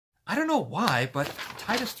I don't know why, but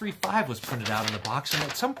Titus 3:5 was printed out in the box, and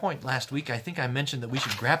at some point last week, I think I mentioned that we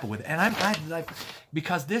should grapple with it, and I'm glad that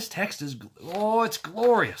because this text is, it's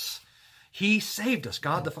glorious. He saved us.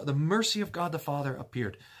 God the mercy of God the Father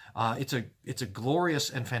appeared. It's a glorious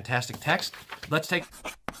and fantastic text. Let's take...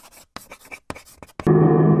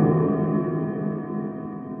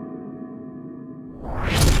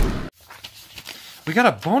 We got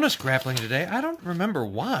a bonus grappling today. I don't remember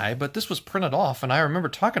why, but this was printed off, and I remember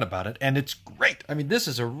talking about it, and it's great. I mean, this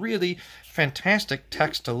is a really fantastic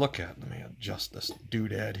text to look at. Let me adjust this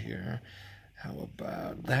doodad here. How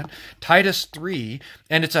about that? Titus 3,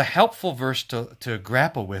 and it's a helpful verse to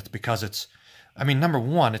grapple with because it's, I mean, number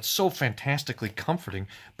one, it's so fantastically comforting,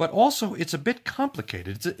 but also it's a bit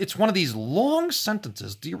complicated. It's one of these long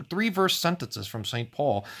sentences, 3-verse sentences from St.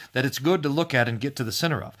 Paul, that it's good to look at and get to the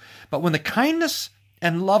center of. But when the kindness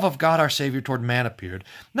and love of God our Savior toward man appeared,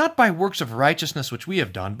 not by works of righteousness which we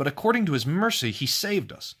have done, but according to his mercy he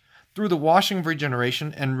saved us, through the washing of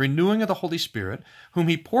regeneration and renewing of the Holy Spirit, whom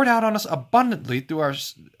he poured out on us abundantly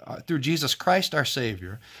through Jesus Christ our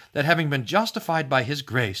Savior, that having been justified by his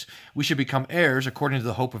grace, we should become heirs according to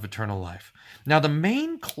the hope of eternal life. Now, the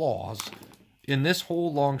main clause in this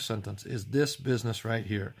whole long sentence is this business right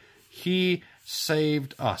here. He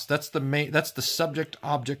saved us. That's the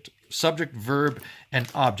subject, verb, and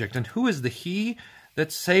object. And who is the he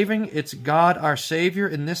that's saving? It's God our Savior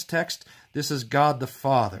in this text. This is God the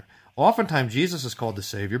Father. Oftentimes, Jesus is called the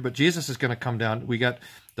Savior, but Jesus is going to come down. We got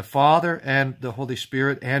the Father and the Holy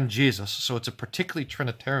Spirit and Jesus, so it's a particularly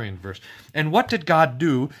Trinitarian verse. And what did God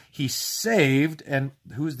do? He saved, and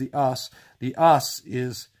who's the us? The us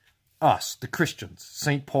is us, the Christians.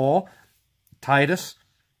 St. Paul, Titus,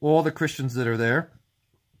 all the Christians that are there,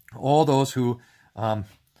 all those who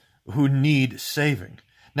need saving.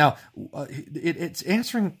 Now, it's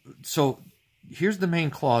answering, so here's the main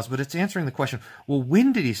clause, but it's answering the question, well,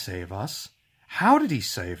 when did he save us? How did he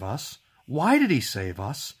save us? Why did he save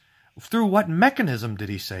us? Through what mechanism did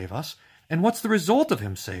he save us? And what's the result of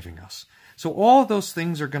him saving us? So all of those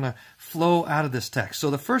things are going to flow out of this text. So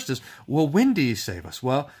the first is, well, when did he save us?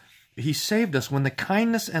 Well, he saved us when the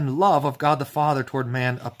kindness and love of God the Father toward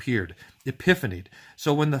man appeared, epiphanied.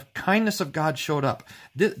 So when the kindness of God showed up.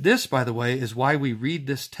 This, by the way, is why we read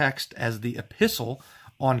this text as the epistle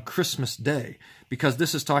on Christmas Day, because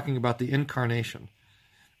this is talking about the incarnation.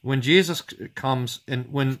 When Jesus comes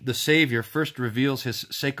and when the Savior first reveals his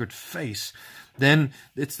sacred face, then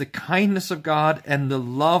it's the kindness of God and the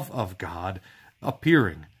love of God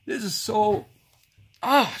appearing. This is so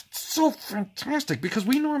fantastic, because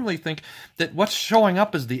we normally think that what's showing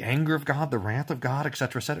up is the anger of God, the wrath of God,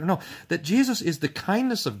 etc., etc. No, that Jesus is the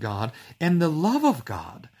kindness of God and the love of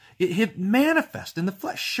God. It manifests in the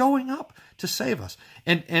flesh, showing up to save us.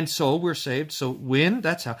 And so we're saved. So when?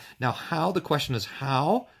 That's how. Now how? The question is,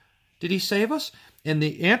 how did he save us? And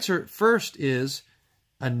the answer first is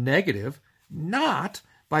a negative, not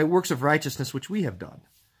by works of righteousness which we have done.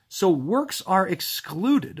 So works are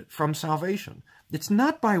excluded from salvation. It's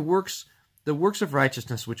not by works, the works of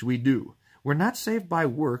righteousness which we do. We're not saved by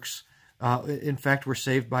works. In fact, we're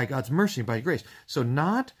saved by God's mercy, by grace. So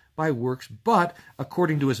not by works, but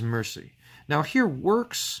according to his mercy. Now here,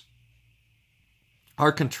 works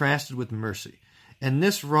are contrasted with mercy. And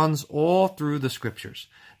this runs all through the scriptures,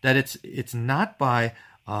 that it's not by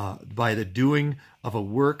the doing of a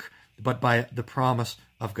work, but by the promise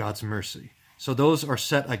of God's mercy. So those are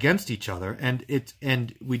set against each other,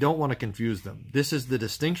 and we don't want to confuse them. This is the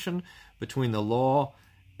distinction between the law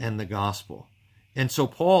and the gospel. And so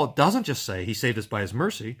Paul doesn't just say he saved us by his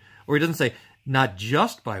mercy, or he doesn't say not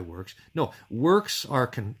just by works. No, works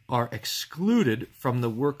are excluded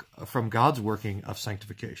from God's working of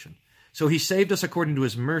sanctification. So he saved us according to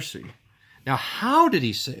his mercy. Now, how did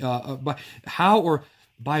he say?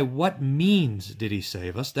 By what means did he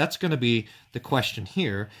save us? That's going to be the question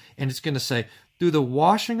here, and it's going to say through the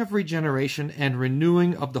washing of regeneration and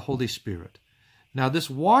renewing of the Holy Spirit. Now,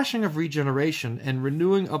 this washing of regeneration and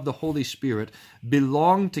renewing of the Holy Spirit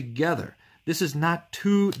belong together. This is not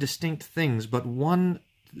two distinct things, but one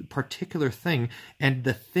particular thing, and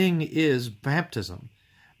the thing is baptism.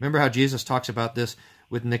 Remember how Jesus talks about this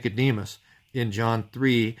with Nicodemus in John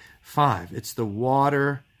 3:5. It's the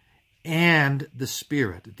water and the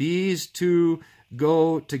Spirit. These two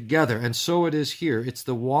go together, and so it is here. It's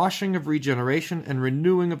the washing of regeneration and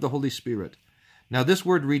renewing of the Holy Spirit. Now, this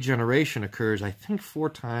word regeneration occurs, I think, 4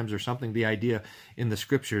 times or something, the idea in the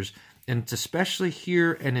Scriptures. And it's especially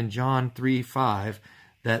here and in John 3:5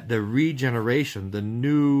 that the regeneration, the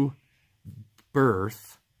new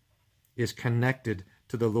birth, is connected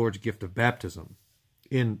to the Lord's gift of baptism.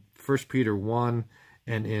 In 1 Peter 1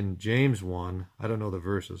 And in James 1, I don't know the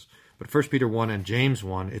verses, but 1 Peter 1 and James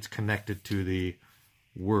 1, it's connected to the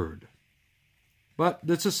Word. But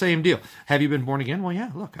it's the same deal. Have you been born again? Well,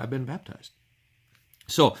 yeah, look, I've been baptized.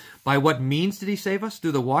 So, by what means did he save us?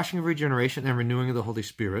 Through the washing of regeneration and renewing of the Holy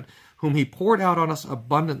Spirit, whom he poured out on us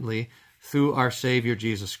abundantly through our Savior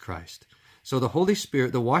Jesus Christ. So the Holy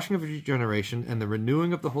Spirit, the washing of regeneration and the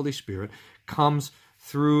renewing of the Holy Spirit comes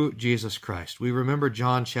through Jesus Christ. We remember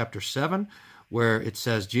John chapter 7, where it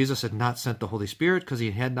says Jesus had not sent the Holy Spirit because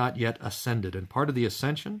he had not yet ascended. And part of the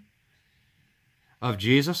ascension of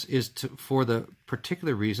Jesus is for the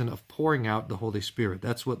particular reason of pouring out the Holy Spirit.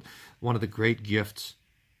 That's what one of the great gifts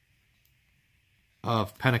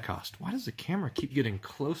of Pentecost. Why does the camera keep getting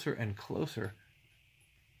closer and closer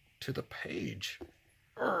to the page?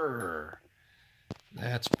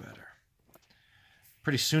 That's better.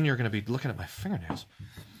 Pretty soon you're going to be looking at my fingernails.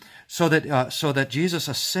 So that Jesus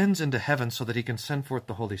ascends into heaven so that he can send forth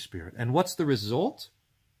the Holy Spirit. And what's the result?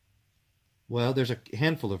 Well, there's a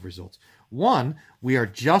handful of results. One, we are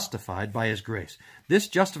justified by his grace. This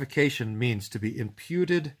justification means to be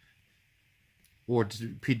imputed or to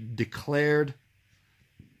be declared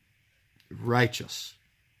righteous.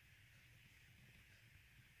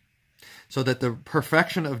 So that the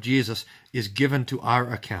perfection of Jesus is given to our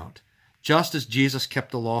account. Just as Jesus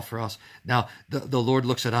kept the law for us, now the Lord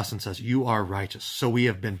looks at us and says, you are righteous. So we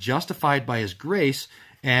have been justified by his grace,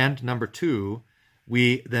 and number two,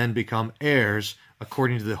 we then become heirs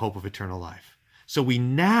according to the hope of eternal life. So we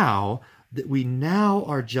now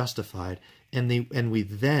are justified, and we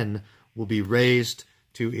then will be raised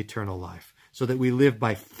to eternal life. So that we live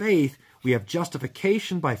by faith, we have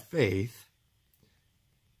justification by faith,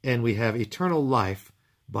 and we have eternal life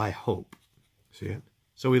by hope. See it?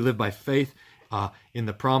 So we live by faith in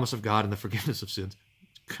the promise of God and the forgiveness of sins.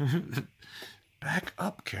 Back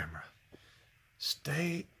up, camera.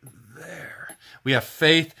 Stay there. We have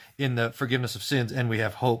faith in the forgiveness of sins, and we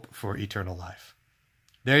have hope for eternal life.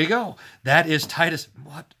 There you go. That is Titus.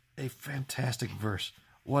 What a fantastic verse.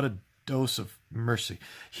 What a dose of mercy.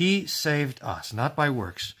 He saved us, not by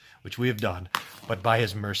works, which we have done, but by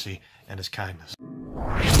his mercy and his kindness.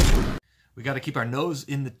 We got to keep our nose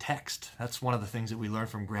in the text. That's one of the things that we learn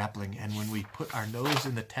from grappling. And when we put our nose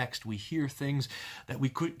in the text, we hear things that we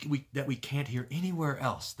can't hear anywhere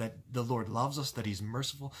else. That the Lord loves us, that he's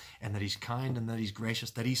merciful, and that he's kind, and that he's gracious,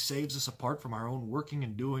 that he saves us apart from our own working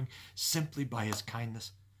and doing simply by his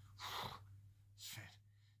kindness.